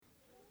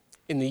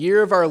In the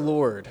year of our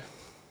Lord,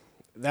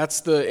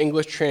 that's the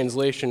English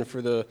translation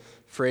for the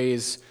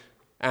phrase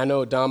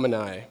Anno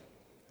Domini.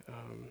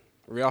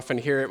 We often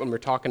hear it when we're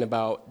talking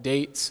about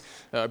dates,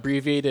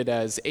 abbreviated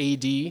as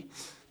AD.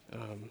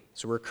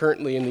 So we're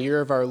currently in the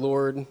year of our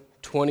Lord,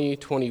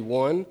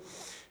 2021.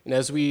 And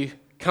as we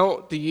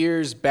count the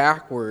years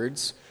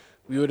backwards,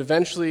 we would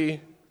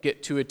eventually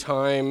get to a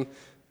time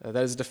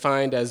that is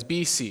defined as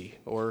BC,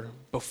 or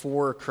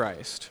before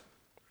Christ.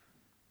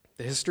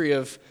 The history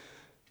of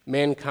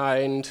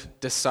mankind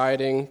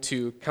deciding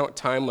to count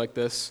time like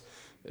this,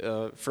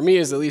 for me,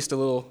 is at least a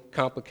little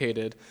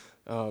complicated.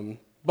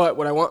 But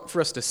what I want for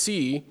us to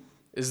see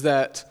is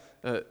that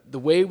the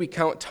way we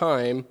count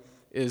time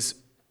is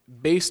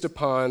based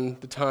upon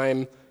the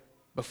time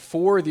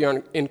before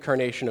the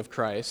incarnation of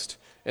Christ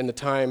and the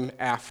time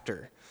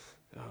after.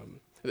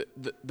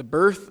 The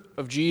birth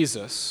of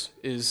Jesus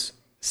is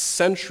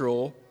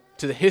central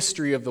to the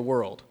history of the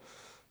world,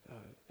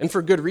 and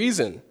for good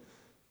reason,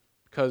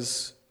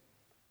 because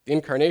the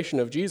incarnation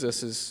of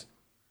Jesus is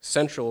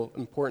central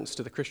importance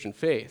to the Christian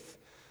faith.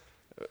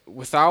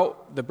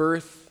 Without the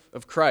birth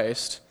of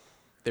Christ,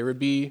 there would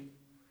be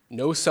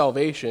no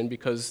salvation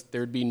because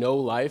there would be no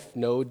life,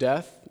 no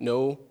death,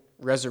 no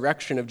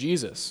resurrection of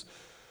Jesus.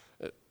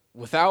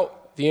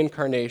 Without the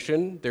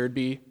incarnation, there would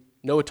be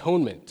no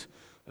atonement.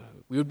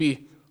 We would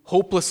be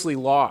hopelessly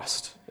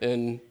lost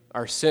in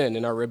our sin,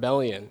 in our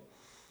rebellion.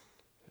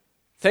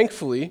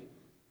 Thankfully,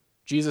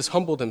 Jesus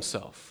humbled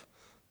himself.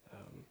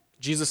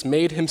 Jesus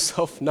made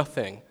himself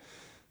nothing.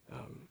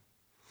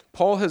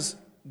 Paul has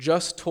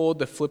just told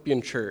the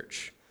Philippian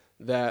church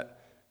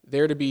that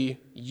they're to be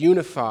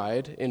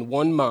unified in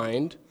one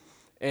mind,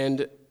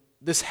 and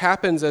this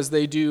happens as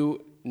they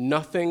do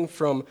nothing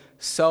from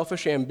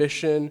selfish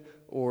ambition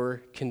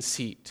or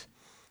conceit.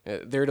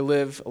 They're to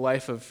live a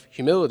life of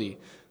humility,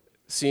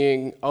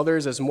 seeing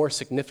others as more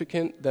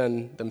significant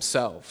than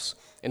themselves,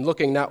 and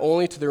looking not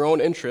only to their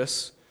own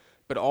interests,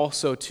 but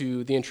also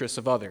to the interests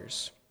of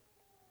others.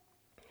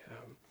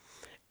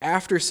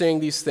 After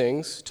saying these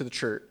things to the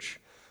church,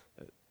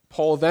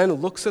 Paul then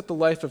looks at the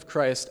life of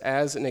Christ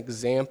as an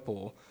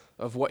example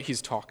of what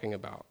he's talking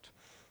about.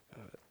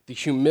 The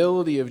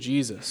humility of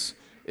Jesus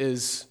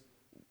is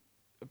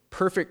a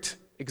perfect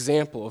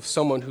example of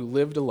someone who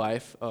lived a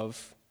life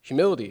of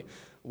humility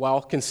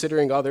while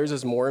considering others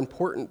as more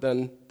important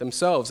than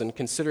themselves and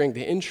considering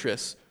the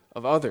interests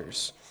of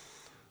others.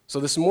 So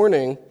this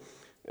morning,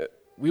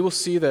 we will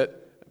see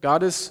that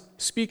God is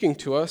speaking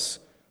to us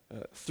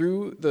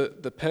through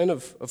the pen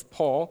of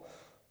Paul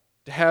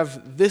to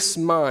have this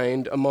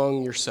mind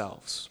among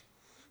yourselves,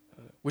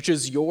 which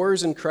is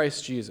yours in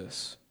Christ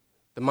Jesus,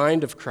 the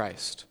mind of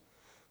Christ.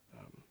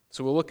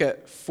 So we'll look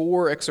at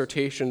 4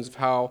 exhortations of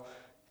how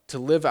to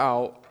live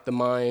out the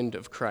mind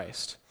of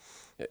Christ.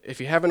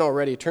 If you haven't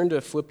already, turn to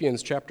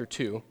Philippians chapter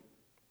 2.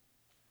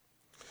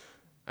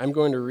 I'm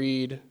going to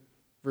read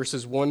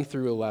verses 1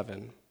 through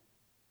 11.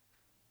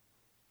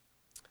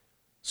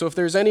 So if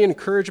there's any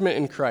encouragement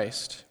in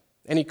Christ,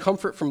 any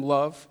comfort from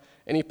love,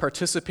 any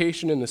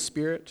participation in the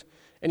Spirit,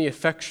 any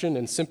affection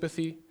and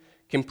sympathy,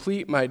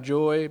 complete my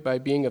joy by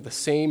being of the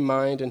same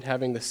mind and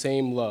having the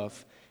same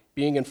love,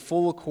 being in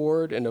full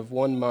accord and of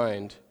one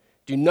mind.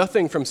 Do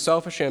nothing from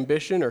selfish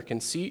ambition or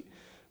conceit,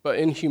 but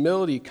in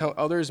humility count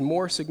others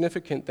more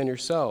significant than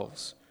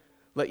yourselves.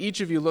 Let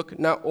each of you look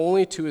not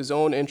only to his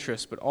own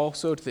interests, but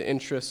also to the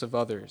interests of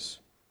others.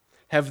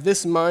 Have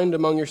this mind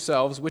among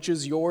yourselves, which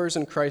is yours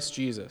in Christ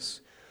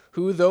Jesus,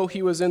 who, though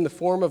he was in the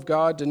form of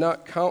God, did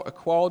not count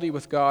equality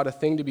with God a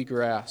thing to be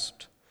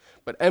grasped,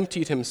 but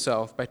emptied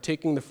himself by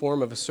taking the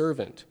form of a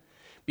servant,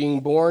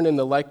 being born in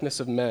the likeness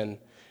of men,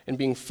 and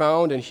being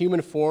found in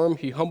human form,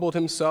 he humbled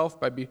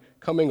himself by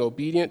becoming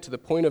obedient to the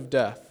point of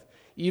death,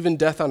 even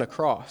death on a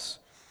cross.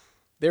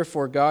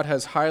 Therefore God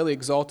has highly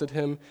exalted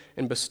him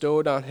and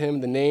bestowed on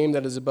him the name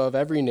that is above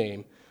every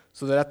name,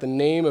 so that at the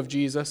name of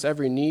Jesus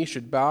every knee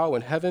should bow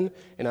in heaven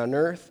and on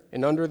earth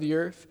and under the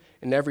earth,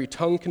 and every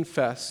tongue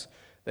confess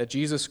that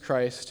Jesus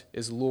Christ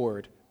is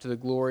Lord, to the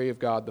glory of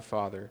God the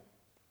Father.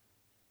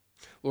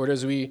 Lord,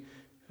 as we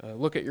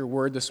look at your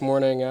word this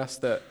morning, I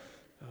ask that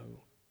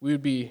we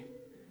would be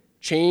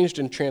changed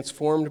and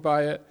transformed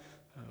by it,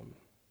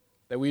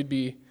 that we'd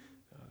be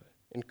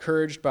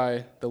encouraged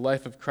by the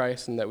life of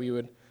Christ, and that we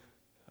would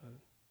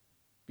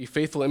be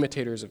faithful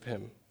imitators of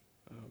him.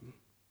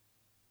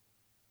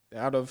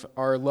 Out of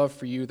our love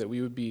for you, that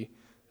we would be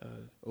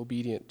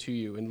obedient to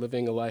you and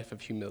living a life of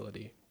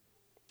humility.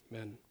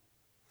 Amen.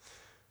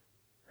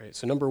 All right,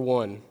 so number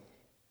 1,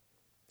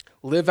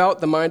 live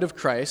out the mind of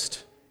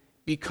Christ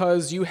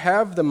because you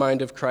have the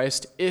mind of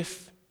Christ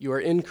if you are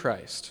in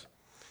Christ.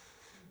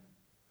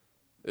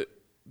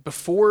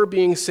 Before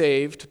being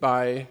saved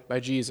by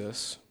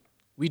Jesus,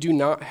 we do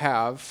not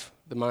have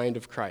the mind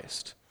of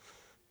Christ.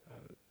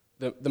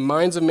 The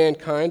minds of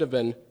mankind have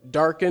been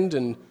darkened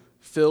and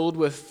filled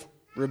with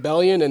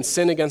rebellion and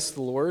sin against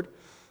the Lord.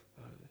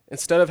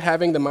 Instead of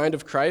having the mind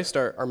of Christ,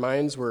 our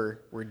minds were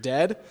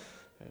dead.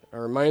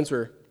 Our minds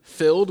were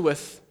filled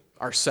with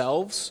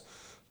ourselves.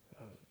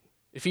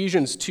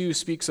 Ephesians 2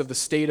 speaks of the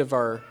state of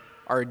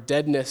our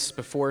deadness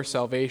before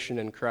salvation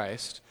in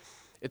Christ.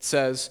 It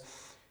says,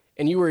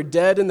 "And you were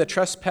dead in the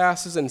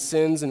trespasses and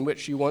sins in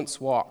which you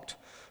once walked,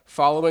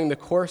 following the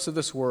course of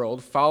this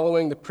world,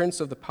 following the prince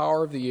of the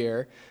power of the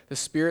air, the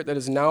spirit that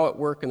is now at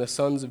work in the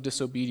sons of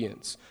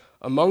disobedience,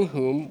 among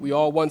whom we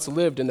all once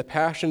lived in the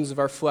passions of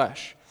our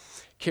flesh,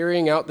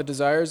 carrying out the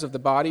desires of the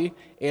body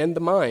and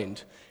the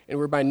mind, and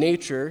were by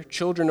nature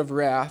children of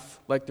wrath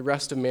like the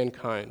rest of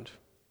mankind."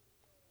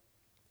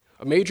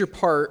 A major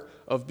part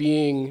of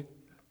being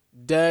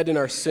dead in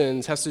our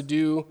sins has to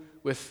do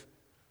with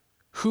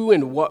who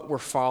and what we're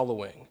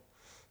following.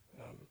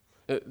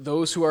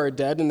 Those who are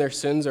dead in their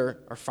sins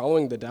are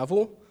following the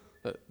devil,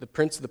 the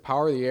prince of the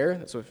power of the air.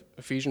 That's what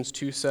Ephesians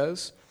 2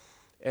 says.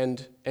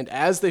 And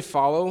as they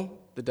follow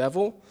the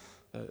devil,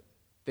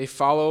 they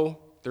follow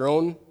their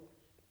own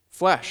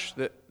flesh,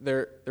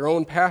 their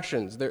own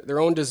passions, their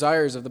own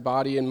desires of the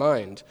body and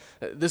mind.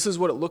 This is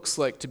what it looks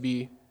like to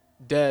be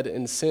dead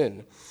in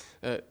sin,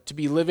 to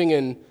be living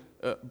in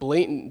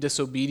blatant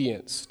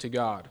disobedience to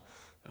God,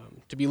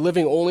 to be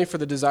living only for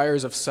the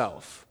desires of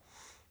self.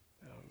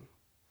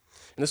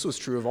 And this was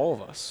true of all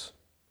of us.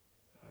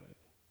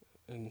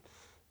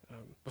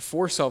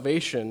 Before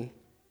salvation,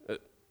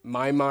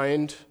 my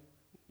mind,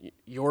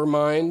 your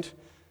mind,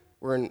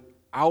 were in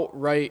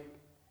outright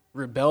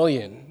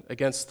rebellion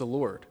against the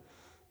Lord.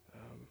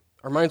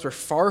 Our minds were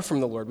far from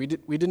the Lord.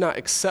 We did not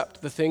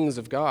accept the things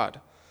of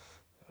God.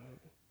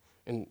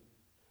 And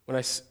when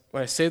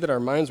I say that our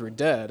minds were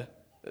dead,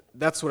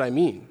 that's what I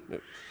mean.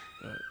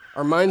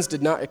 Our minds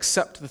did not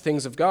accept the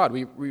things of God.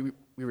 We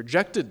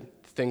rejected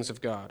the things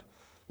of God.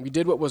 We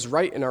did what was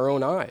right in our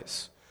own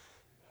eyes.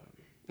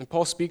 And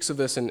Paul speaks of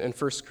this in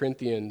 1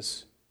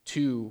 Corinthians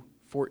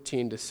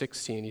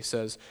 2:14-16. He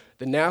says,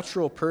 "The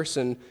natural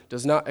person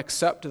does not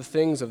accept the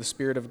things of the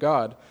Spirit of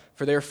God,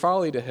 for they are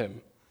folly to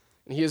him,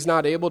 and he is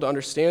not able to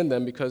understand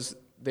them because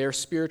they are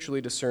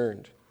spiritually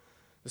discerned.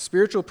 The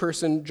spiritual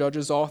person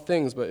judges all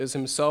things, but is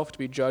himself to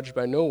be judged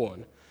by no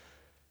one.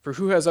 For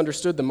who has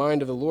understood the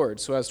mind of the Lord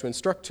so as to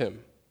instruct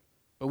him?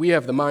 But we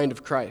have the mind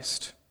of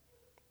Christ."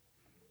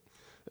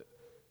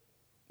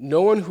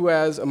 No one who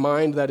has a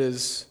mind that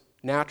is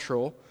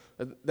natural,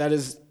 that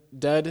is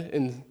dead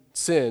in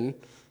sin,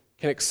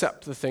 can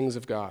accept the things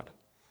of God.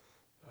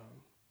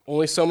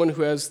 Only someone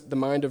who has the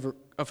mind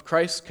of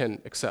Christ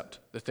can accept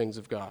the things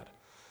of God.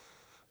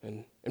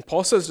 And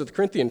Paul says to the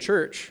Corinthian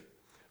church,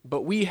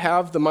 "But we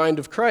have the mind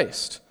of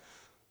Christ."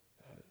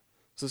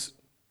 So this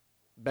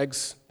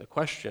begs the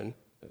question,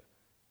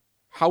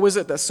 how is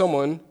it that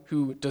someone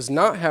who does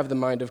not have the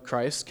mind of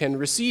Christ can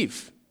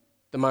receive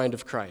the mind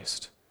of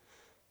Christ?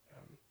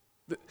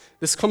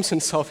 This comes in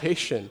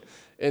salvation,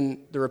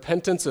 in the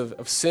repentance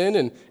of sin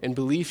and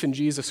belief in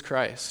Jesus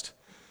Christ.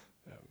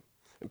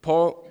 And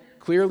Paul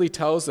clearly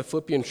tells the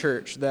Philippian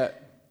church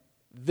that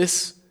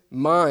this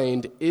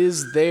mind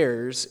is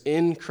theirs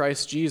in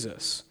Christ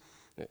Jesus.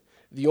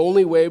 The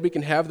only way we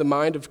can have the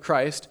mind of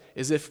Christ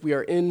is if we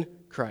are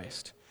in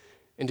Christ.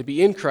 And to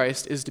be in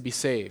Christ is to be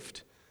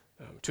saved,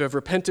 to have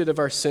repented of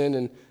our sin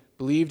and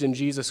believed in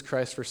Jesus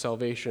Christ for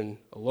salvation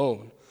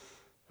alone.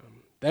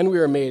 Then we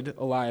are made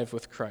alive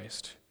with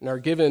Christ and are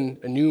given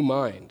a new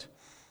mind.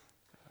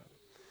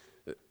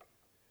 The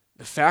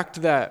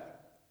fact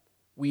that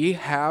we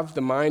have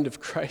the mind of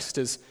Christ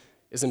is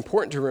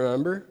important to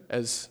remember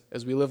as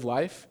we live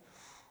life.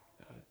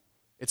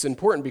 It's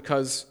important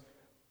because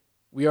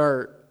we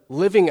are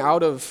living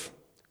out of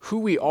who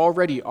we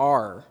already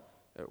are.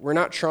 We're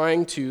not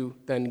trying to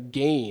then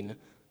gain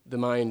the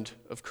mind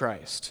of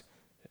Christ.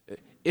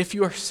 If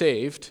you are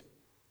saved,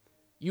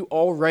 you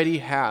already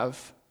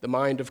have the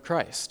mind of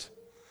Christ.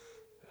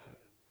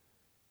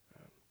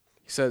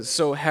 He says,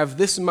 "So have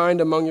this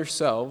mind among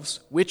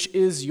yourselves, which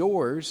is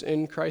yours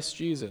in Christ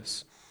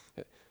Jesus."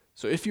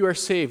 So if you are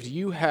saved,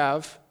 you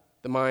have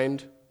the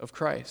mind of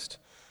Christ.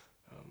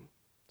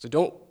 So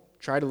don't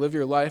try to live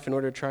your life in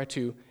order to try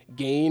to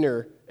gain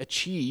or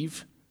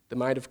achieve the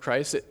mind of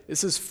Christ.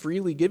 This is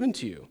freely given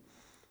to you.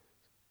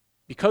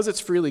 Because it's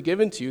freely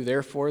given to you,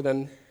 therefore,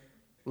 then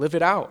live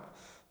it out.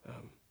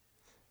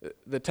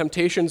 The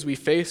temptations we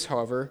face,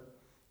 however,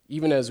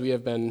 even as we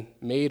have been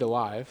made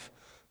alive,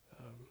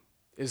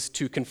 is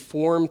to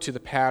conform to the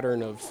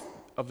pattern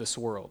of this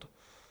world.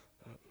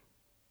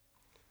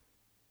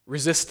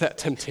 Resist that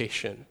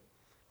temptation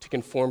to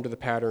conform to the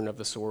pattern of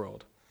this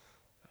world.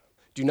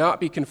 Do not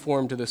be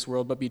conformed to this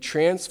world, but be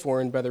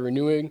transformed by the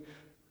renewing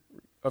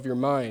of your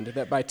mind,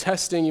 that by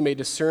testing you may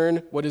discern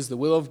what is the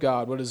will of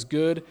God, what is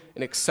good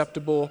and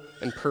acceptable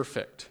and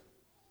perfect.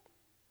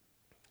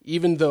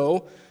 Even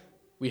though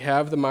we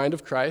have the mind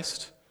of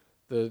Christ,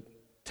 the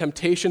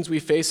temptations we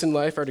face in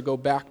life are to go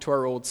back to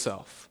our old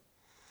self.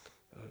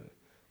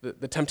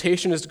 The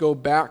temptation is to go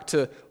back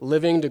to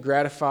living to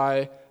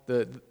gratify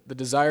the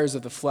desires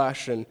of the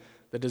flesh and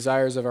the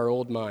desires of our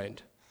old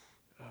mind.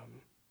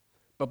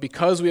 But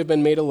because we have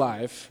been made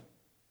alive,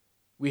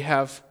 we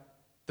have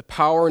the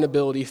power and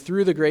ability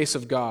through the grace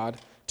of God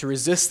to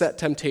resist that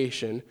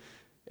temptation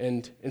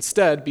and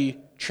instead be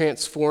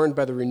transformed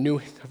by the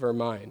renewing of our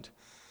mind.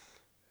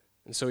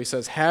 And so he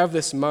says, have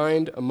this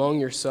mind among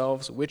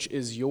yourselves, which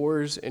is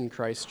yours in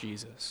Christ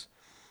Jesus.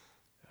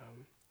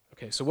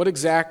 Okay, so what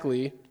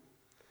exactly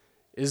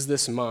is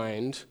this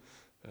mind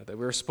that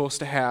we're supposed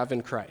to have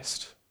in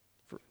Christ?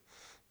 We're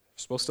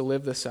supposed to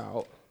live this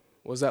out.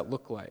 What does that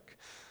look like?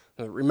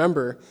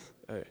 Remember,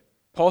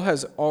 Paul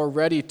has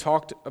already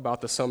talked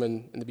about this some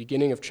in the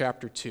beginning of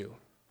chapter 2.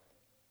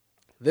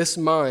 This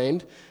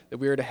mind that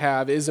we are to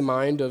have is a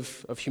mind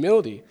of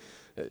humility.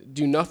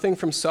 Do nothing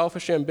from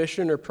selfish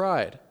ambition or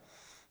pride.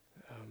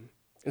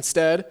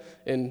 Instead,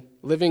 in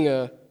living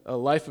a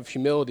life of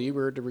humility,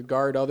 we're to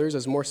regard others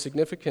as more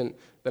significant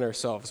than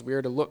ourselves. We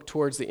are to look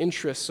towards the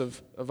interests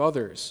of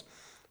others.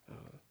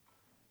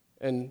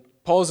 And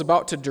Paul is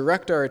about to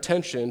direct our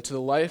attention to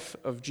the life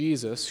of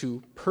Jesus,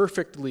 who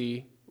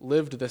perfectly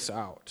lived this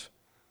out.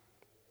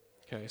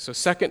 Okay, so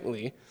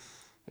secondly,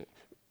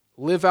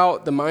 live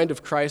out the mind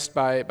of Christ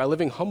by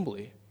living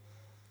humbly.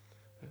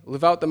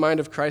 Live out the mind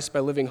of Christ by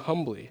living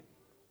humbly.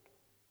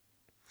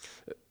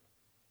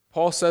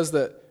 Paul says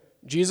that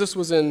Jesus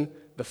was in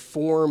the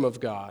form of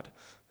God.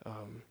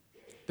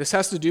 This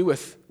has to do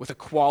with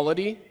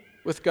equality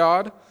with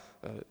God.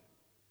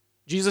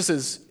 Jesus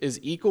is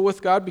equal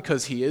with God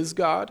because he is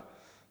God.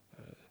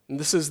 And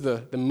this is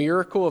the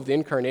miracle of the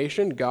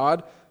incarnation.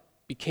 God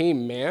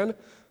became man.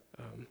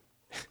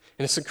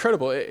 And it's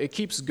incredible. It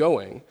keeps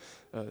going.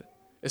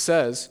 It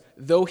says,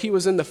 though he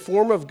was in the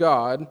form of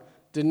God,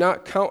 did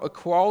not count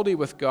equality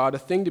with God a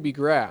thing to be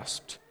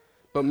grasped,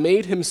 but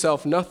made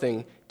himself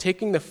nothing,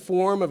 taking the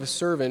form of a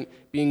servant,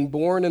 being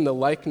born in the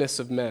likeness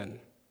of men.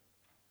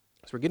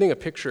 So we're getting a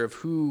picture of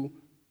who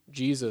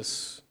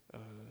Jesus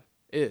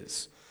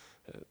is.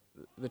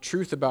 The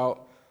truth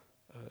about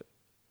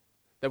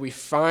that we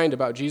find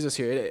about Jesus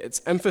here,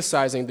 it's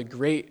emphasizing the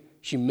great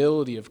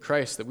humility of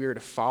Christ that we are to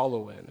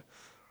follow in.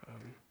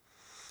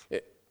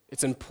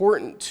 It's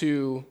important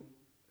to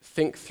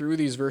think through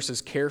these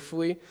verses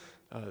carefully.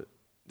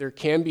 There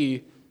can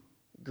be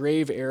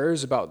grave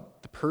errors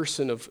about the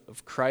person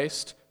of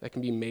Christ that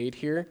can be made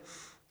here.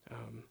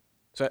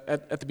 So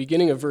at the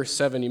beginning of verse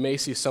 7, you may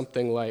see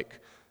something like,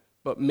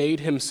 but made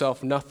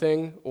himself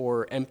nothing,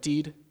 or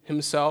emptied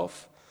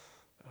himself.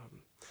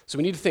 So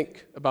we need to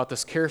think about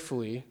this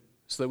carefully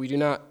so that we do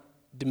not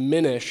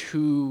diminish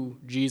who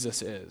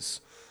Jesus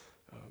is.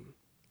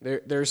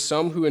 There's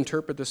some who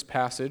interpret this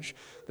passage,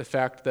 the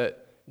fact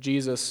that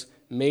Jesus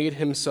made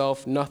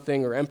himself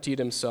nothing or emptied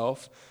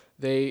himself,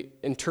 they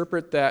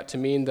interpret that to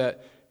mean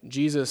that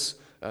Jesus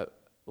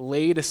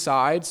laid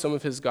aside some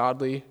of his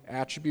godly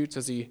attributes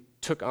as he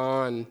took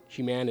on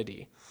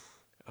humanity.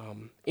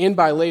 And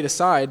by laid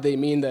aside, they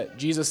mean that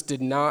Jesus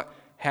did not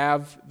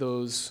have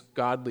those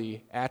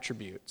godly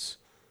attributes.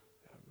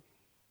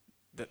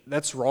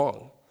 That's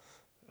wrong.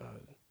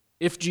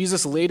 If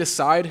Jesus laid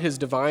aside his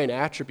divine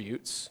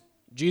attributes,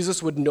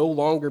 Jesus would no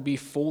longer be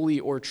fully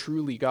or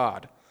truly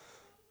God.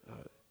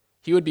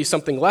 He would be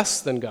something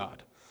less than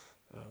God.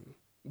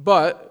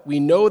 But we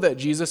know that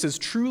Jesus is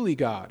truly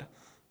God.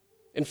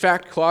 In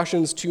fact,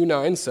 Colossians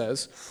 2:9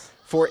 says,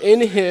 for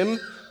in him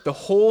the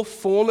whole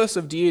fullness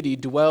of deity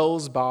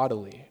dwells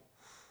bodily.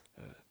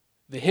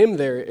 The him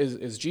there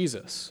is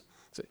Jesus.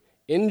 So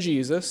in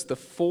Jesus, the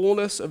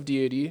fullness of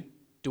deity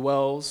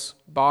dwells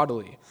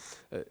bodily.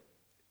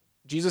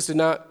 Jesus did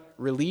not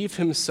relieve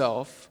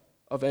himself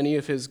of any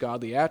of his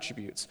godly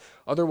attributes.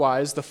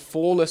 Otherwise, the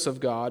fullness of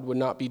God would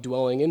not be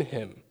dwelling in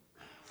him.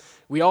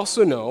 We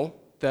also know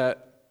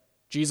that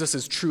Jesus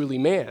is truly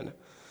man.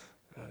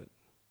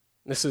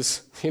 This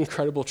is the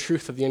incredible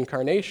truth of the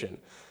incarnation,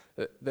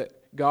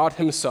 that God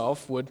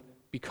himself would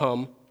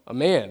become a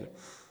man.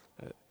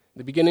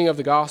 The beginning of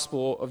the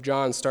Gospel of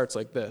John starts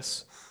like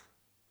this.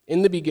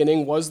 In the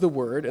beginning was the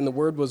Word, and the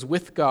Word was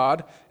with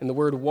God, and the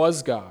Word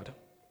was God.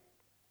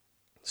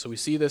 So we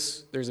see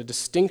this, there's a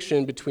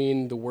distinction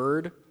between the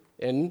Word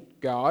and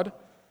God,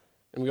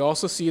 and we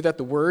also see that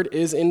the Word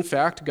is in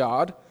fact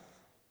God,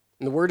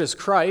 and the Word is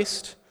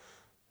Christ.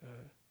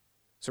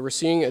 So we're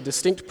seeing a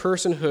distinct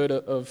personhood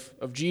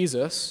of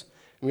Jesus,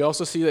 and we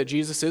also see that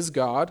Jesus is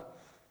God.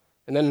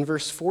 And then in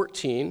verse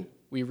 14,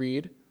 we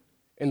read,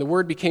 and the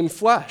Word became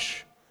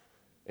flesh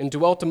and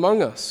dwelt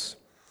among us,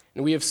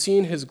 and we have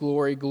seen his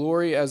glory,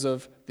 glory as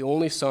of the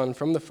only Son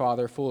from the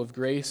Father, full of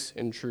grace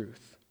and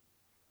truth.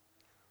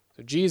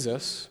 So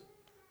Jesus,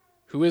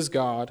 who is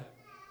God,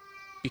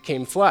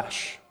 became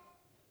flesh,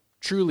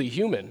 truly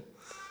human.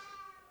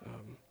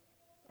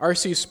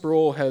 R.C.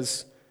 Sproul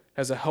has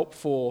a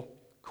helpful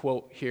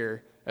quote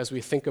here as we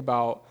think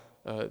about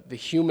the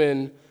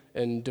human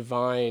and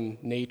divine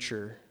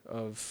nature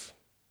of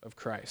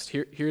Christ.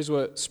 Here's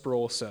what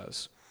Sproul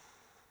says.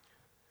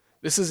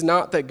 This is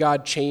not that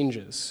God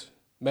changes,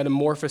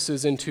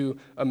 metamorphoses into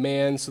a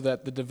man so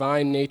that the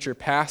divine nature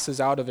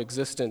passes out of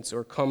existence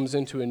or comes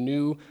into a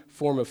new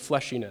form of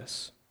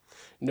fleshiness.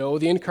 No,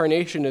 the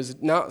incarnation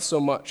is not so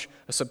much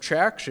a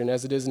subtraction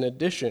as it is an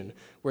addition,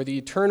 where the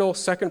eternal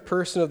second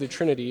person of the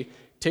Trinity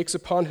takes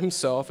upon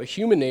himself a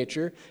human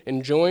nature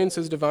and joins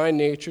his divine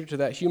nature to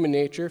that human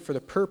nature for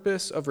the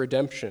purpose of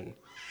redemption.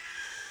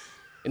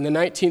 In the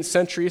 19th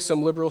century,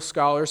 some liberal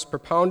scholars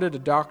propounded a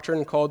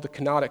doctrine called the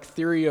kenotic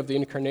theory of the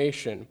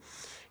incarnation.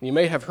 And you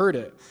may have heard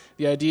it,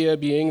 the idea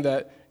being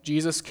that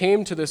Jesus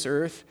came to this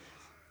earth,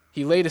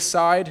 he laid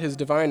aside his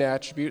divine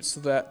attributes so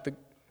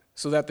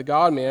that the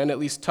God-man, at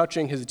least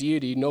touching his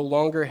deity, no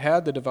longer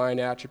had the divine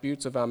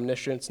attributes of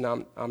omniscience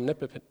and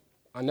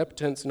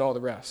omnipotence and all the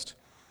rest.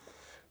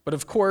 But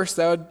of course,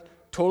 that would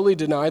totally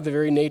deny the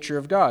very nature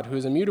of God, who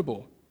is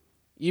immutable.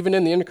 Even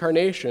in the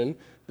incarnation,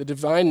 the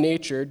divine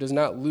nature does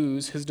not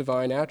lose his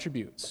divine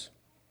attributes.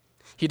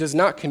 He does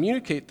not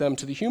communicate them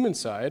to the human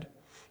side.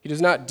 He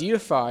does not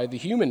deify the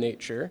human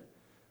nature.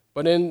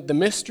 But in the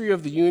mystery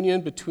of the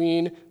union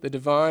between the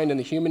divine and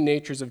the human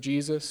natures of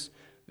Jesus,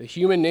 the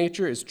human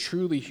nature is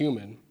truly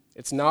human.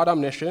 It's not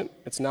omniscient,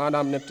 it's not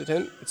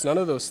omnipotent, it's none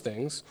of those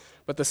things.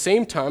 But at the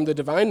same time, the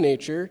divine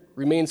nature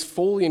remains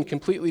fully and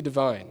completely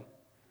divine.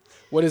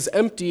 What is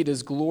emptied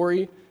is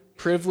glory,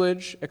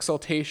 privilege,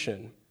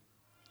 exaltation.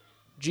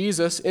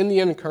 Jesus, in the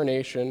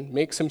incarnation,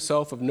 makes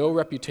himself of no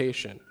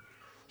reputation.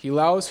 He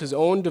allows his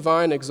own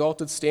divine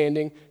exalted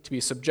standing to be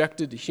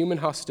subjected to human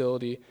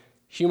hostility,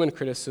 human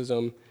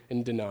criticism,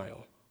 and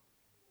denial.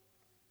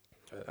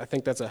 I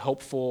think that's a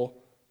helpful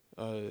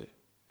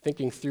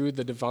thinking through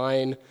the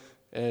divine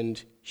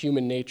and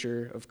human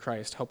nature of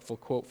Christ, helpful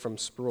quote from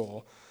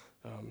Sproul.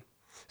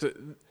 So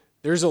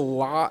there's a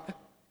lot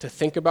to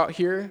think about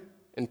here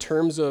in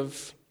terms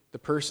of the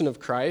person of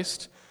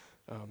Christ.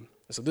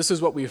 So this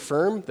is what we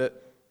affirm, that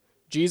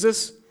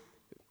Jesus,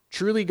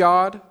 truly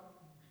God,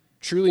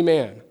 truly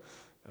man.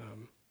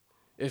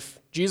 If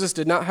Jesus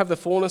did not have the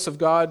fullness of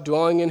God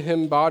dwelling in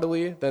him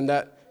bodily, then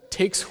that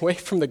takes away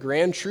from the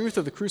grand truth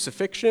of the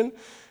crucifixion,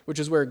 which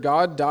is where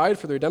God died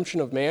for the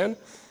redemption of man.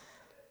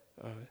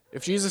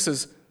 If Jesus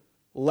is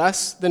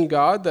less than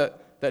God,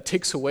 that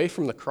takes away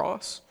from the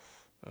cross.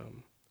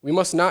 We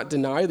must not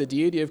deny the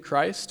deity of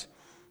Christ,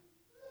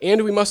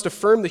 and we must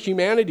affirm the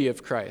humanity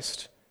of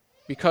Christ,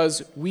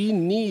 because we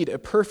need a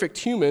perfect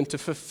human to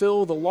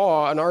fulfill the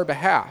law on our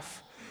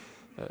behalf.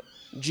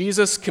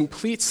 Jesus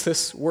completes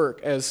this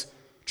work as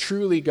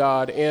truly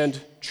God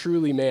and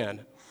truly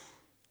man.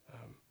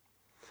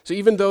 So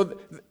even though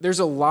there's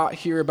a lot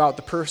here about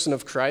the person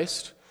of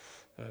Christ,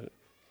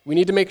 we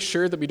need to make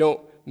sure that we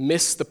don't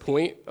miss the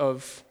point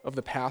of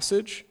the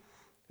passage.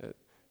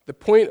 The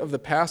point of the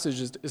passage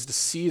is to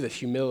see the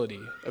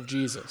humility of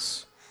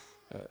Jesus.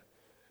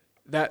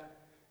 That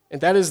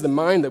is the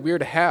mind that we are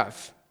to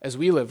have as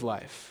we live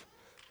life.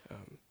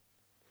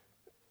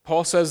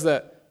 Paul says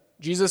that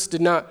Jesus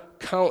did not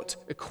count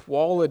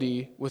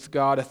equality with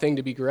God a thing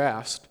to be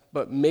grasped,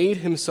 but made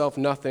himself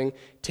nothing,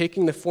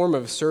 taking the form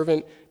of a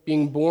servant,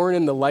 being born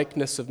in the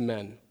likeness of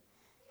men.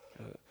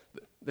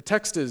 The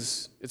text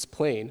it's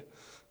plain.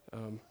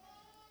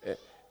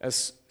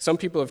 As some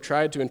people have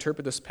tried to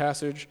interpret this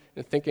passage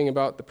in thinking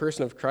about the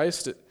person of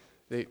Christ,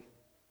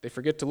 they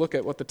forget to look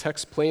at what the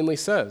text plainly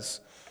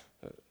says.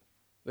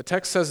 The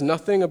text says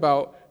nothing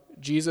about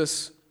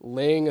Jesus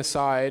laying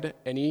aside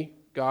any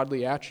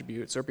godly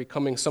attributes or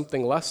becoming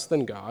something less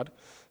than God.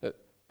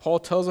 Paul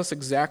tells us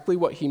exactly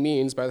what he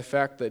means by the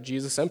fact that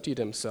Jesus emptied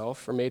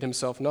himself or made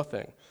himself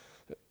nothing.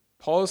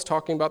 Paul is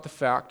talking about the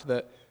fact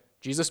that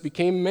Jesus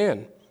became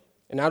man,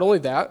 and not only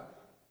that,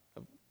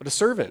 but a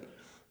servant,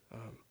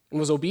 and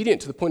was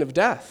obedient to the point of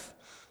death,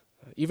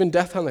 even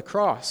death on the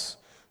cross.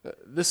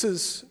 This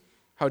is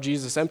how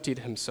Jesus emptied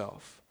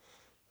himself.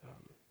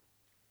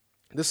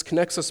 This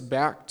connects us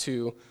back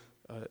to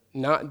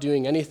not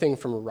doing anything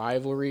from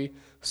rivalry,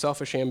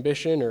 selfish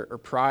ambition, or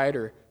pride,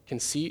 or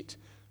conceit.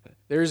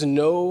 There is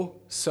no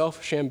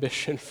selfish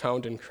ambition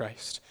found in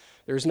Christ.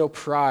 There is no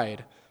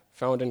pride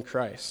found in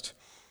Christ.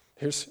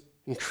 There's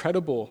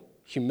incredible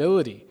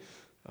humility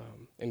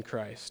in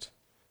Christ,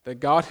 that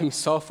God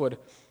himself would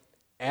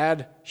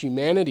add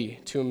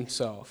humanity to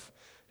himself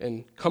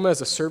and come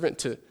as a servant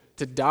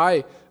to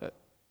die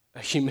a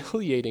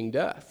humiliating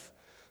death.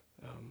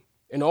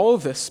 And all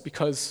of this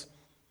because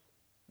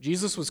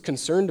Jesus was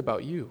concerned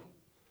about you.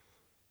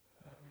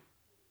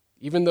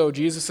 Even though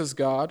Jesus is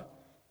God,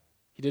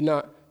 he did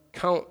not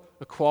count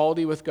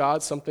equality with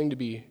God something to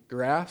be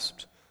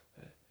grasped.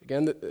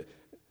 Again,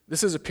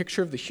 this is a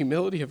picture of the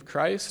humility of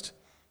Christ.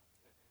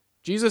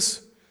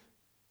 Jesus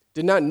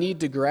did not need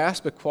to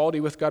grasp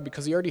equality with God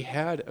because he already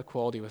had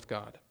equality with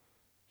God.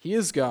 He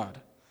is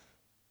God.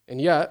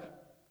 And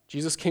yet,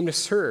 Jesus came to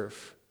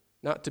serve,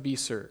 not to be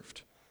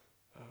served.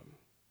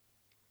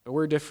 But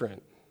we're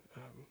different.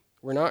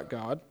 We're not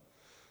God.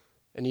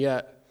 And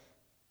yet,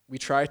 we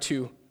try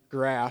to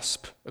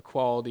grasp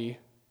equality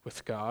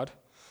with God.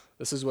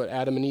 This is what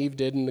Adam and Eve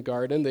did in the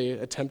garden. They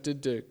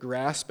attempted to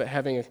grasp at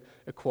having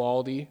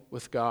equality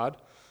with God.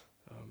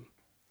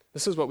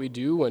 This is what we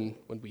do when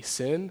we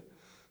sin.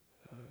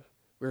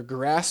 We're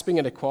grasping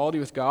at equality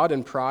with God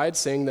in pride,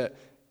 saying that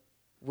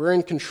we're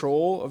in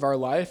control of our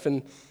life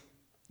and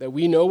that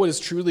we know what is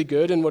truly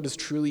good and what is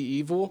truly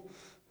evil.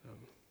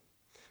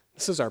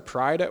 This is our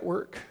pride at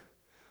work.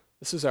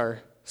 This is our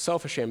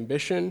selfish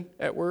ambition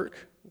at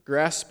work,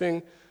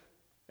 grasping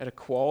at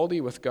equality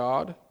with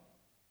God.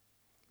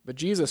 But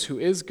Jesus, who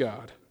is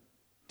God,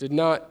 did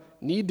not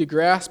need to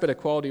grasp at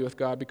equality with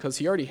God because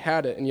he already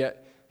had it, and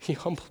yet he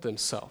humbled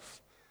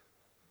himself.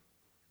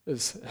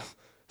 It's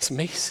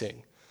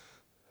amazing.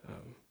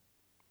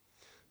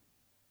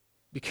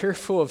 Be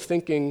careful of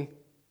thinking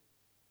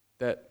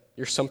that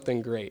you're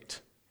something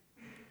great.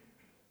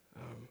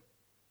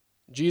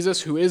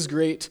 Jesus, who is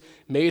great,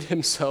 made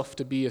himself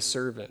to be a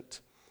servant.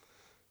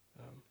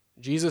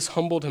 Jesus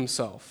humbled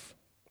himself.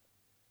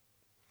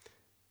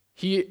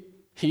 He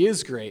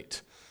is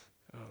great.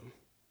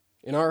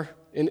 In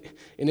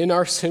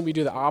our sin, we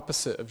do the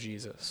opposite of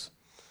Jesus.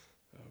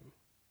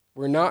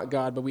 We're not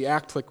God, but we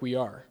act like we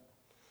are.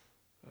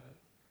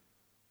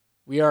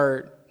 We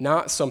are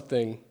not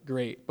something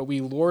great, but we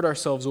lord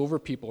ourselves over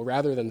people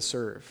rather than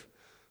serve.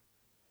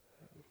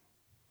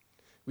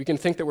 We can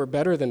think that we're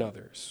better than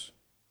others.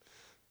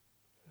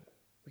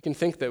 We can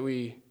think that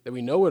we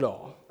know it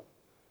all.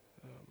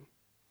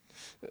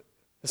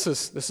 This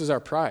is our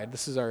pride.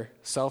 This is our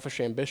selfish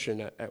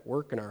ambition at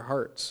work in our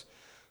hearts.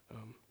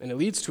 And it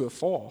leads to a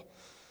fall.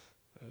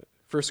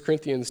 1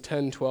 Corinthians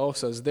 10:12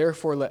 says,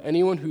 "Therefore let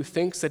anyone who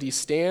thinks that he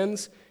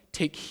stands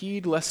take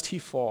heed lest he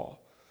fall."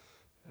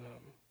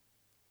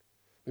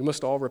 We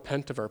must all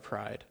repent of our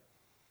pride.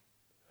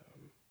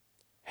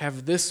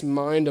 Have this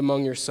mind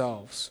among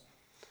yourselves,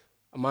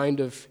 a mind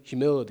of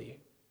humility,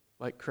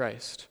 like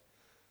Christ.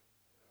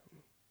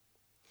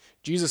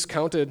 Jesus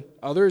counted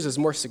others as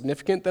more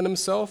significant than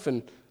himself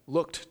and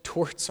looked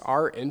towards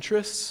our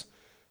interests.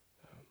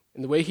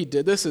 And the way he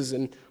did this is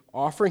in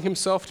offering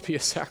himself to be a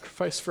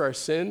sacrifice for our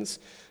sins.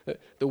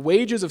 The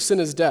wages of sin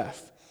is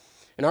death,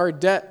 and our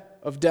debt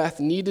of death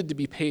needed to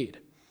be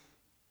paid.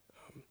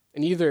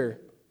 And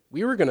either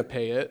we were going to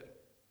pay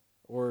it,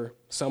 or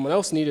someone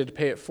else needed to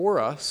pay it for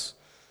us.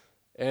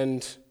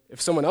 And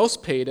if someone else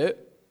paid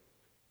it,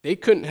 they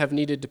couldn't have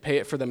needed to pay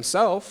it for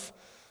themselves.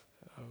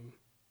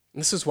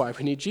 And this is why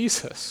we need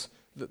Jesus,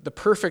 the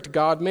perfect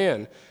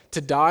God-man,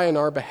 to die on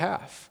our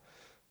behalf.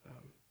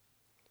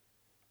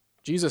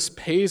 Jesus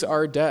pays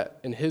our debt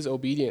in his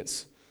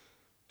obedience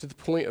to the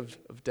point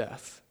of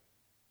death,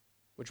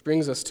 which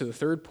brings us to the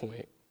third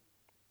point.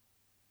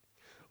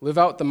 Live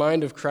out the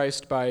mind of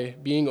Christ by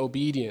being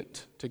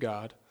obedient to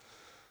God.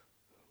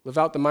 Live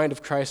out the mind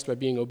of Christ by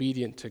being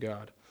obedient to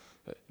God.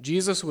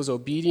 Jesus was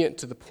obedient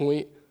to the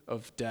point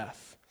of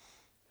death.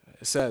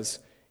 It says,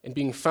 "And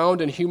being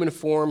found in human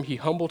form, he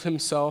humbled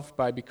himself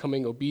by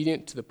becoming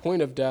obedient to the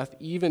point of death,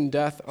 even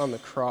death on the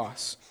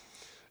cross."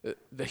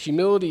 The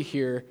humility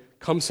here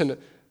comes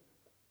in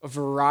a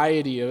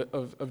variety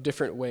of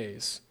different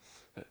ways.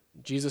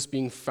 Jesus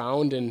being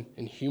found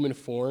in human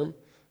form,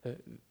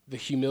 the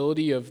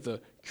humility of the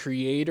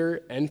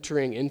Creator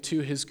entering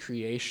into his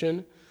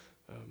creation,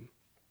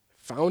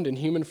 found in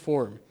human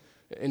form.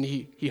 And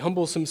he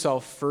humbles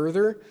himself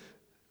further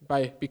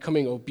by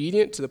becoming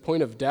obedient to the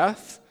point of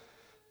death.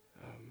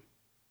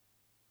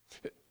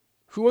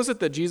 Who was it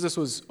that Jesus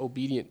was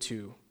obedient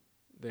to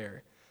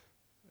there?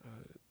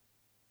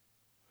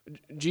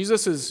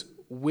 Jesus is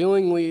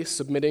willingly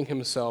submitting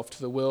himself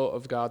to the will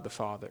of God the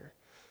Father.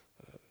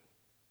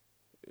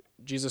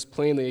 Jesus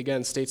plainly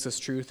again states this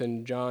truth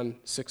in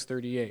John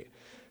 6:38.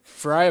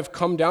 "For I have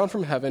come down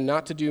from heaven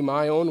not to do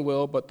my own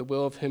will, but the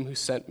will of him who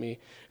sent me.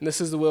 And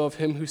this is the will of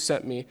him who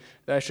sent me,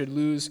 that I should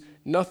lose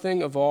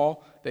nothing of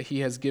all that he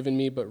has given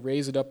me, but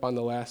raise it up on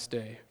the last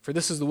day. For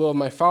this is the will of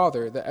my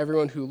Father, that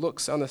everyone who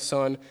looks on the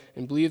Son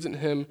and believes in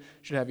him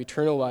should have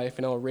eternal life,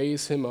 and I will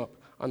raise him up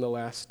on the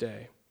last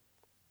day."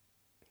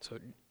 So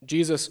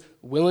Jesus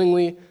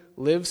willingly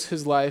lives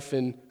his life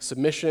in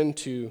submission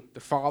to the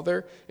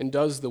Father and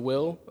does the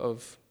will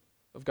of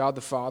God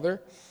the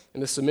Father.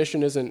 And this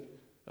submission isn't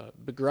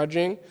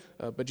begrudging,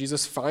 but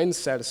Jesus finds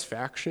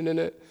satisfaction in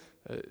it.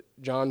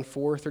 John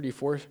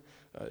 4:34,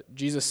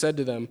 Jesus said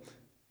to them,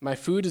 "My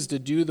food is to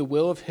do the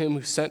will of him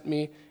who sent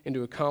me and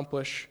to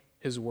accomplish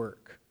his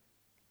work."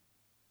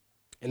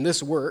 And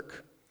this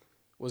work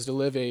was to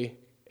live a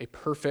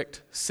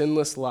perfect,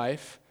 sinless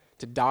life,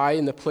 to die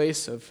in the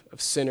place of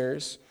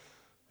sinners,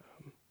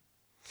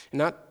 and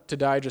not to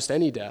die just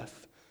any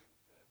death,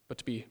 but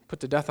to be put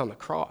to death on the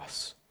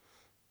cross.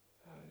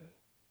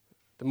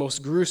 The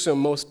most gruesome,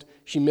 most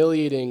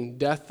humiliating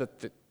death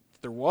that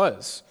there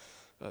was.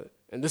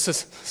 And this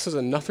is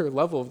another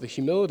level of the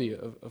humility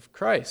of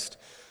Christ.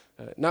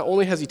 Not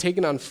only has he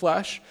taken on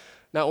flesh,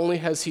 not only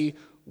has he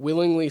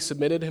willingly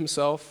submitted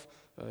himself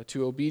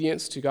to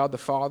obedience to God the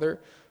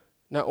Father,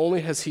 not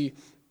only has he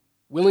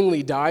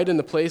willingly died in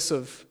the place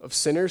of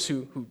sinners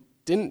who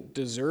didn't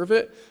deserve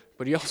it,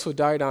 but he also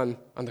died on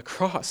the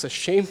cross, a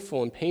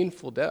shameful and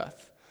painful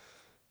death.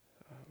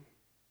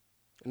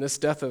 And this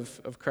death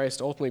of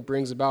Christ ultimately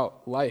brings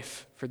about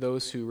life for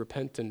those who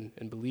repent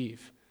and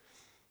believe.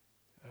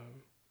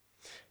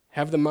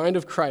 Having the mind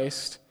of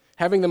Christ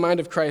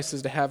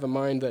is to have a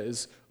mind that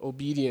is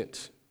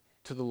obedient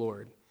to the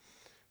Lord.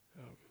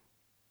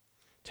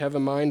 To have a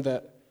mind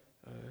that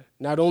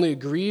not only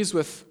agrees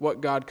with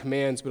what God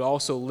commands, but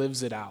also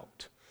lives it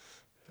out.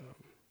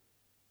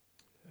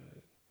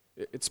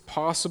 It's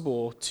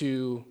possible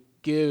to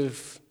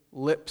give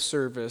lip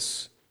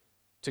service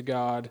to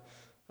God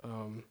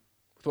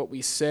with what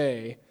we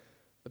say,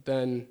 but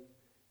then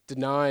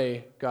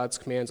deny God's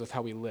commands with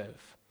how we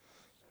live.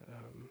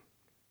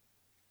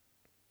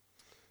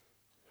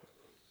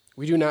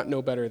 We do not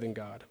know better than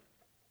God.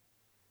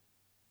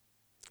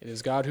 It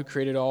is God who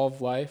created all of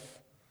life.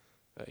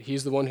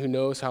 He's the one who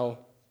knows how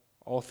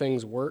all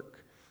things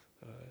work.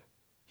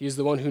 He's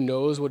the one who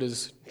knows what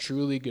is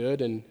truly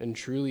good and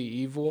truly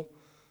evil.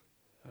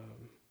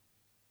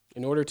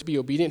 In order to be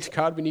obedient to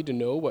God, we need to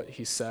know what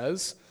he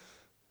says.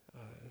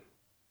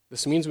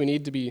 This means we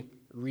need to be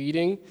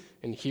reading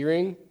and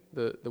hearing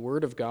the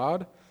word of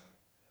God.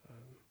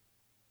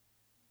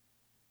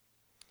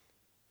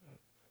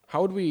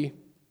 How would we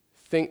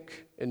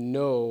think and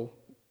know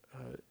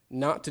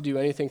not to do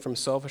anything from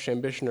selfish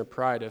ambition or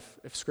pride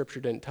if Scripture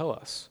didn't tell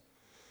us?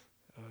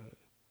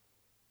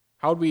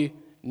 How would we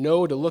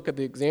know to look at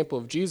the example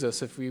of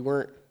Jesus if we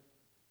weren't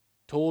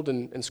told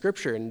in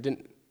Scripture and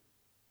didn't?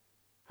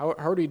 How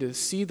are we to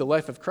see the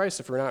life of Christ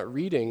if we're not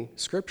reading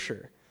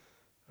Scripture?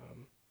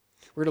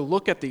 We're to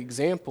look at the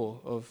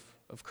example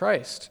of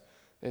Christ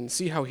and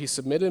see how he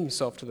submitted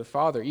himself to the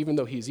Father, even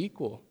though he's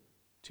equal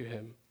to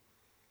him.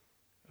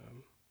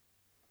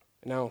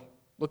 Now,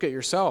 look at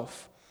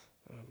yourself.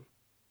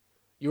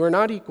 You are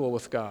not equal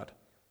with God.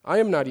 I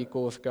am not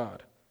equal with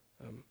God.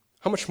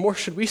 How much more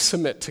should we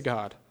submit to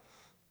God?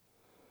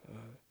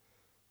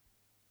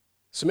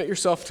 Submit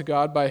yourself to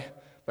God by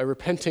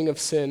repenting of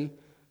sin,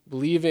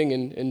 believing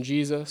in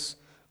Jesus,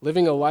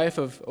 living a life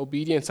of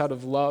obedience out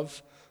of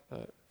love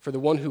for the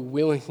one who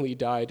willingly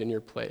died in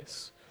your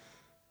place.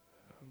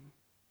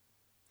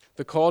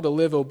 The call to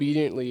live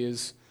obediently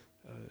is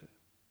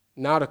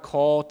not a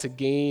call to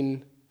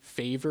gain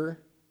favor,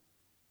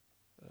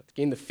 to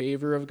gain the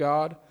favor of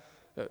God.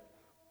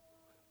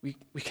 We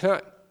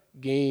cannot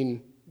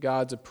gain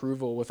God's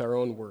approval with our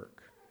own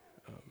work.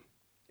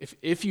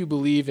 If you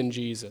believe in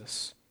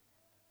Jesus,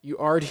 you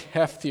already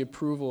have the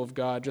approval of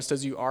God, just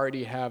as you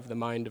already have the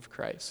mind of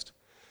Christ.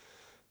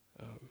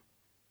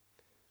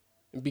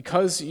 And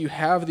because you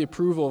have the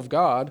approval of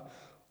God,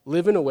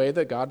 live in a way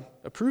that God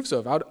approves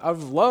of, out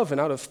of love and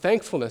out of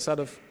thankfulness, out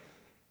of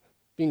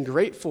being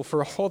grateful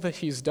for all that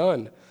he's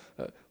done.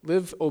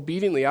 Live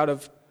obediently out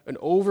of an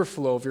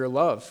overflow of your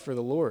love for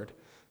the Lord.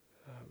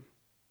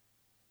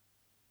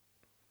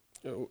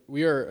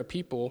 We are a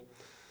people,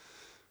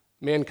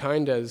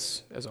 mankind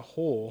as a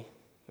whole,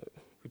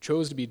 who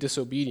chose to be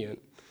disobedient,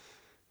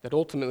 that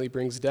ultimately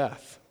brings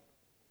death.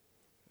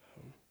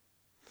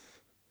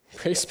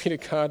 Praise be to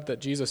God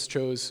that Jesus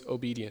chose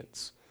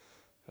obedience.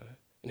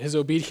 And his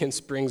obedience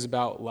brings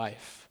about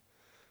life.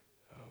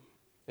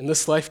 And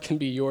this life can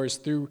be yours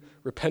through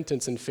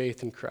repentance and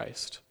faith in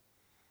Christ.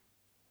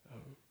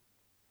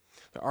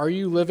 Are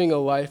you living a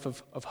life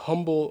of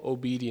humble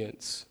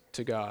obedience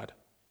to God?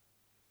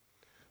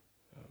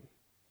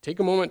 Take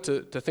a moment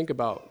to think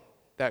about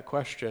that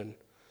question.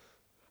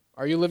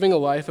 Are you living a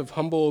life of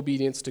humble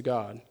obedience to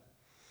God?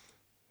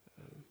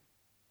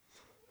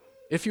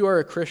 If you are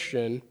a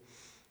Christian,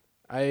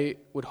 I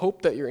would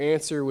hope that your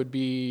answer would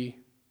be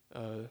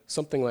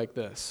something like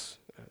this.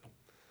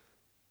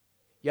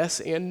 Yes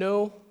and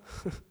no.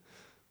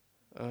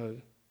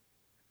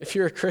 If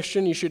you're a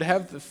Christian, you should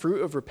have the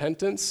fruit of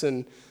repentance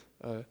and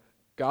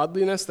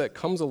godliness that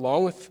comes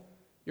along with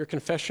your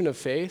confession of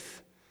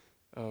faith.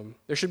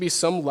 There should be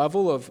some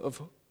level of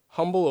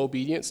humble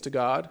obedience to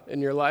God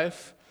in your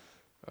life.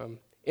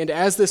 And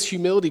as this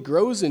humility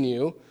grows in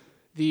you,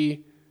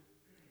 the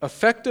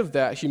effect of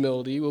that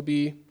humility will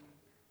be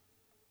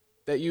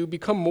that you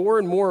become more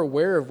and more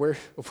aware of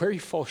where you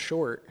fall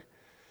short.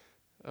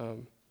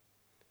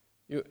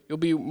 You'll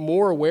be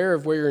more aware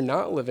of where you're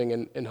not living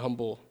in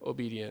humble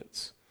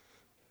obedience.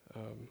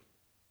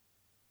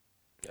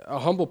 A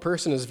humble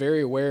person is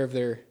very aware of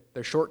their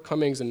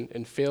shortcomings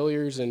and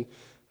failures, and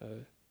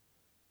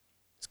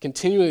is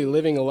continually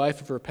living a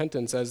life of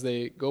repentance as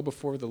they go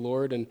before the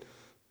Lord, and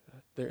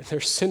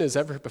their sin is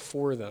ever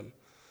before them.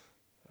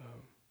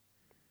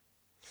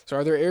 So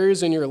are there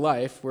areas in your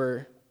life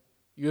where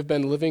you have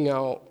been living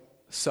out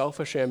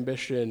selfish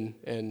ambition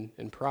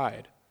and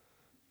pride?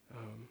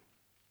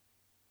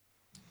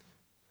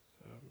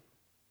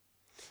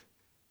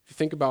 If you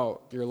think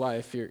about your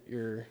life,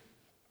 your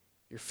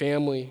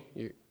family,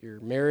 your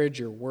marriage,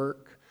 your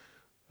work,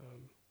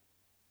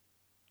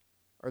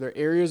 are there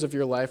areas of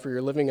your life where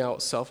you're living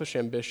out selfish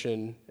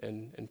ambition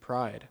and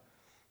pride?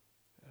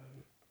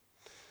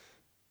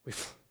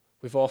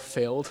 We've all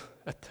failed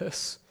at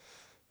this.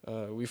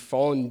 We've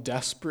fallen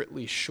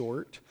desperately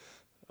short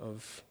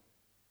of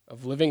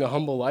living a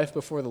humble life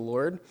before the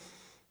Lord.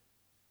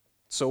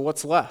 So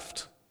what's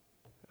left?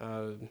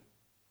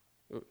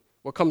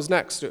 What comes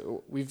next?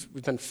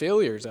 We've been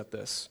failures at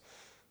this.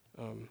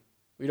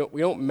 We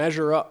don't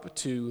measure up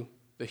to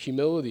the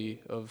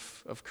humility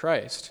of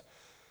Christ.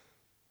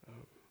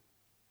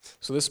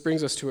 So this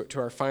brings us to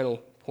our final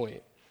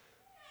point.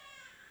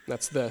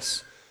 That's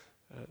this.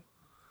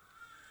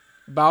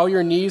 Bow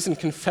your knees and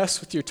confess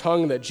with your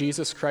tongue that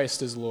Jesus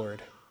Christ is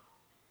Lord.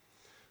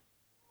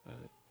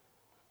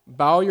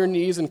 Bow your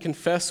knees and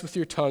confess with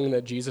your tongue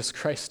that Jesus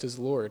Christ is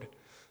Lord.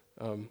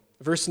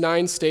 Verse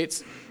 9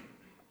 states,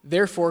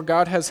 "Therefore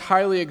God has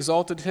highly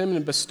exalted him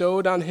and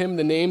bestowed on him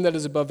the name that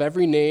is above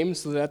every name,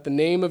 so that at the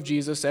name of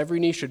Jesus every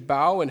knee should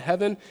bow in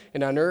heaven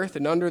and on earth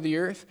and under the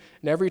earth,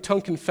 and every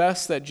tongue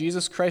confess that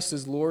Jesus Christ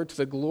is Lord, to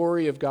the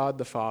glory of God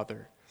the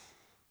Father."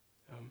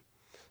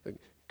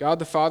 God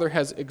the Father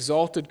has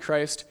exalted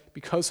Christ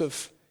because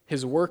of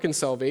his work in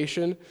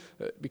salvation,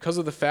 because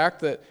of the fact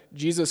that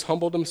Jesus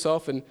humbled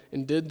himself and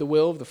did the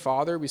will of the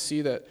Father. We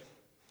see that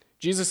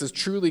Jesus is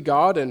truly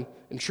God and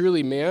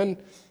truly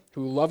man,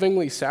 who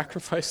lovingly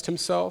sacrificed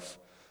himself.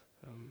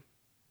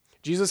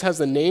 Jesus has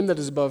the name that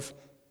is above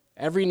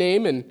every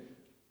name, and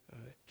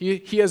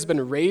he has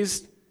been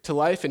raised to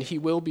life, and he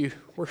will be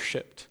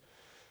worshipped.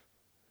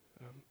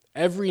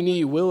 Every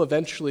knee will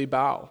eventually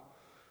bow.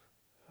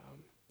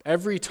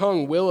 Every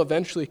tongue will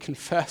eventually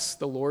confess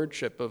the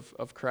lordship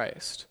of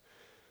Christ.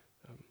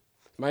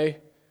 My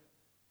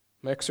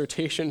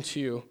exhortation to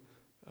you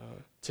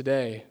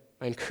today,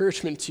 my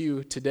encouragement to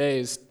you today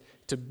is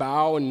to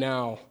bow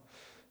now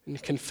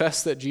and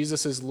confess that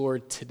Jesus is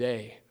Lord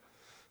today.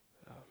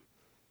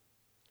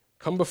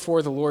 Come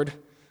before the Lord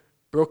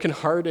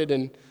brokenhearted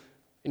in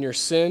your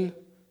sin.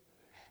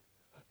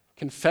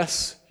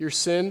 Confess your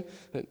sin,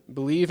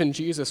 believe in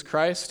Jesus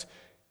Christ.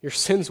 Your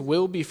sins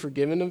will be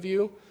forgiven of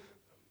you.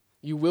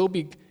 You will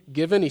be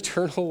given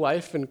eternal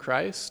life in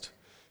Christ.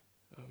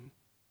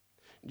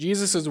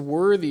 Jesus is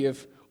worthy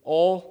of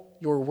all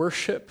your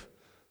worship,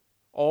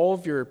 all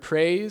of your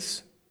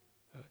praise.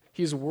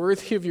 He's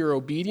worthy of your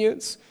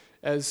obedience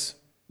as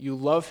you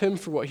love him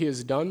for what he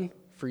has done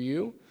for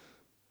you.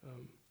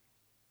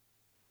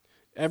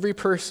 Every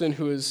person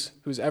who's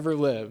ever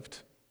lived,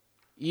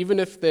 even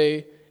if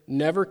they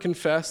never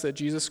confess that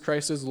Jesus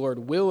Christ is Lord,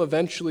 will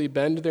eventually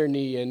bend their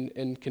knee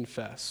and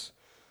confess.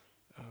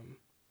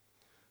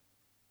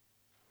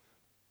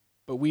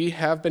 But we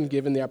have been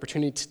given the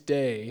opportunity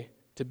today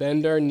to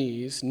bend our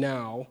knees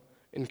now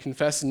and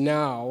confess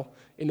now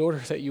in order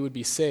that you would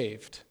be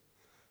saved,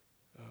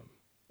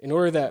 in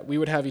order that we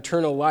would have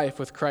eternal life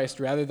with Christ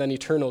rather than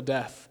eternal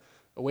death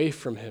away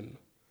from him.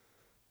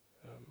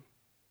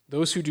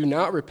 Those who do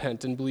not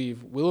repent and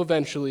believe will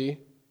eventually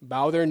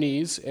bow their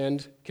knees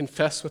and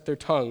confess with their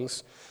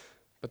tongues,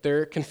 but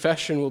their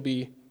confession will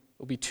be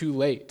too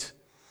late.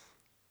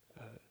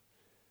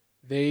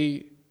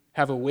 They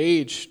have a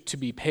wage to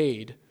be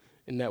paid,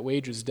 and that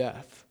wage is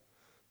death.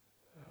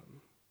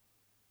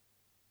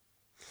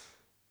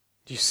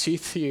 Do you see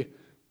the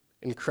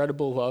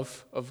incredible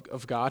love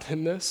of God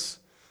in this?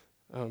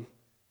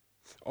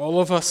 All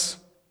of us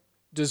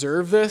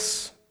deserve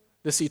this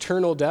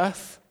eternal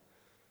death.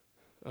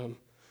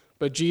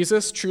 But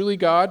Jesus, truly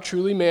God,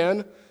 truly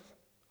man,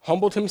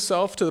 humbled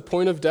himself to the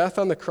point of death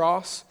on the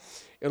cross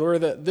in order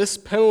that this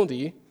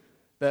penalty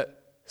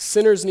that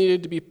sinners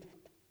needed to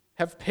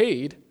have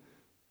paid,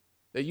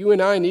 that you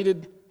and I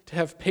needed to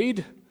have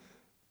paid,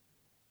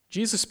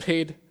 Jesus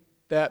paid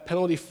that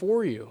penalty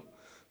for you.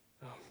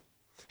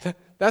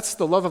 That's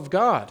the love of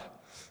God.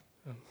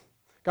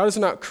 God is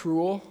not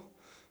cruel.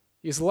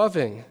 He's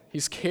loving.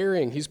 He's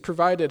caring. He's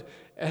provided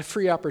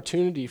every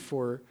opportunity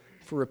for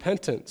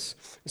repentance.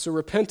 And so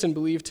repent and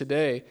believe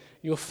today.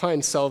 You'll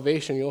find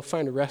salvation. You'll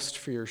find rest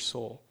for your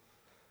soul.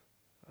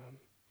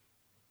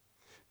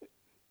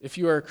 If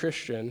you are a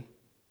Christian,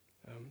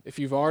 if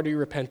you've already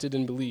repented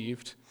and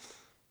believed,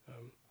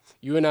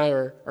 you and I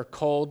are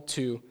called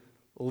to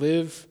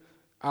live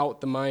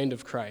out the mind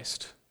of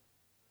Christ,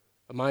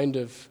 a mind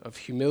of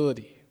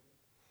humility.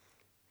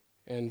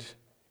 And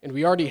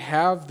we already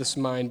have this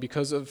mind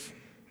because of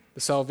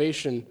the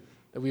salvation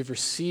that we've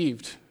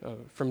received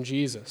from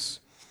Jesus.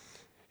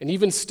 And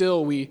even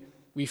still, we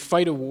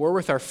fight a war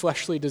with our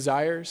fleshly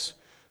desires.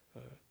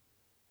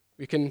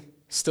 We can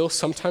still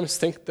sometimes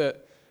think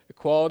that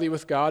equality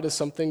with God is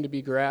something to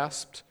be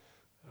grasped.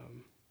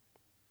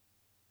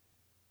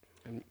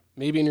 And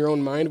maybe in your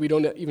own mind, we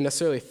don't even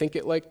necessarily think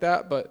it like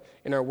that, but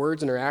in our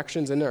words and our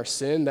actions and our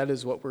sin, that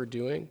is what we're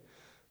doing.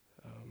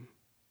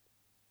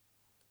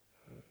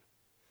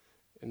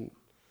 And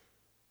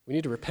we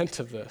need to repent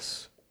of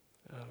this.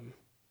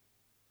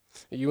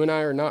 You and I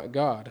are not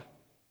God.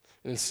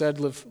 And instead,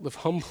 live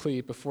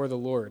humbly before the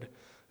Lord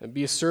and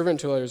be a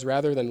servant to others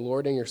rather than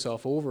lording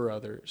yourself over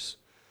others.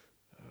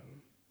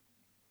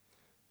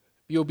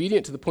 Be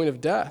obedient to the point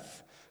of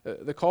death.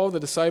 The call of the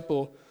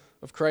disciple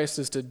of Christ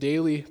is to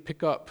daily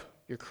pick up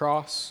your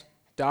cross,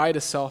 die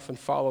to self, and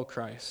follow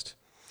Christ.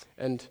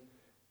 And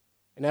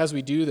as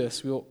we do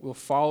this, we'll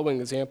follow an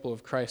example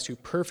of Christ who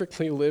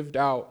perfectly lived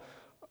out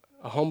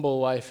a humble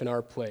life in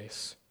our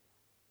place.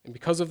 And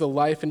because of the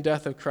life and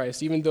death of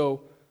Christ, even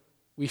though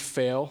we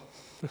fail,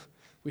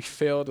 we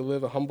fail to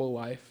live a humble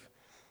life,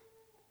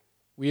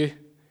 we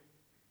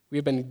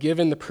have been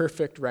given the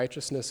perfect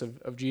righteousness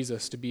of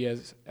Jesus to be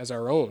as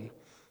our own.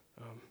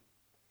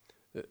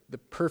 The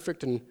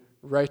perfect and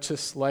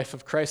righteous life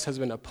of Christ has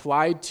been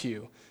applied to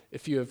you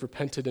if you have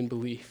repented and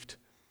believed.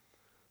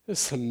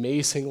 This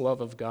amazing love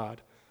of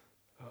God.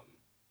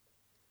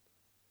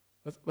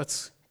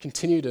 Let's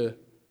continue to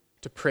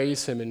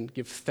praise him and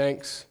give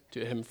thanks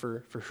to him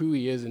for who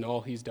he is and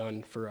all he's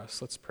done for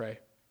us. Let's pray.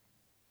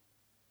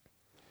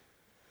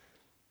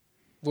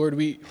 Lord,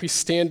 we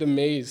stand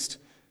amazed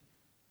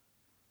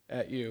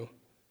at you.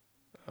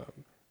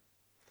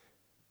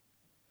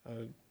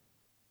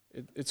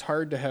 It's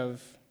hard to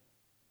have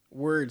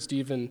words to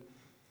even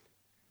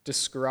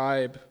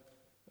describe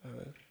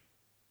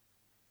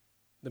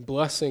the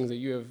blessings that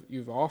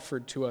you've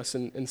offered to us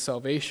in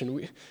salvation.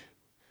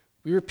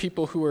 We were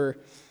people who were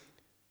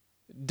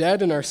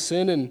dead in our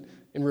sin and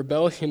in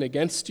rebellion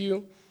against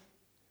you.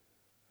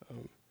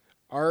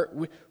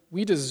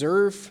 We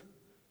deserve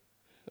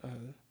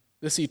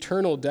this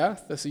eternal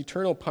death, this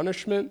eternal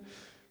punishment.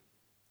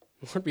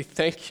 Lord, we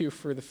thank you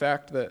for the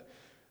fact that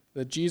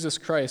Jesus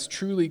Christ,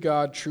 truly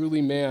God,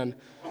 truly man,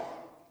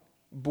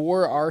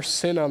 bore our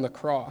sin on the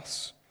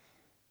cross,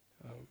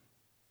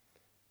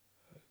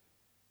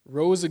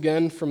 rose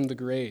again from the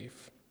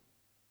grave,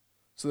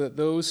 so that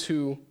those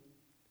who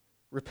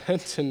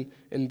repent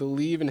and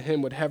believe in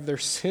him would have their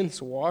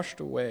sins washed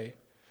away,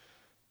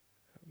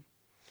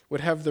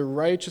 would have the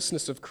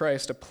righteousness of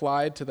Christ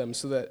applied to them,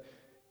 so that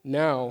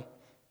now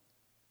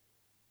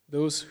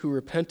those who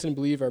repent and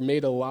believe are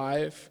made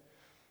alive.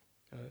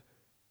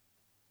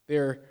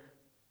 They're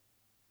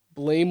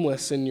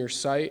blameless in your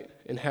sight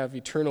and have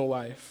eternal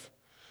life.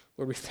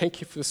 Lord, we thank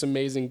you for this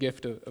amazing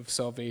gift of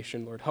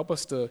salvation. Lord, help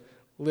us to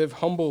live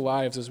humble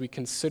lives as we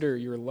consider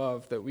your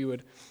love, that we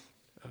would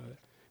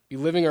be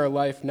living our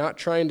life not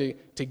trying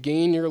to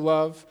gain your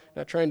love,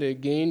 not trying to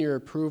gain your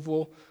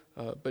approval,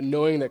 but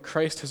knowing that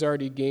Christ has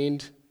already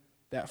gained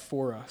that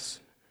for us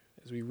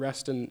as we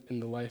rest in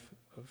the life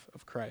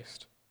of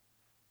Christ.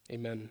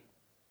 Amen.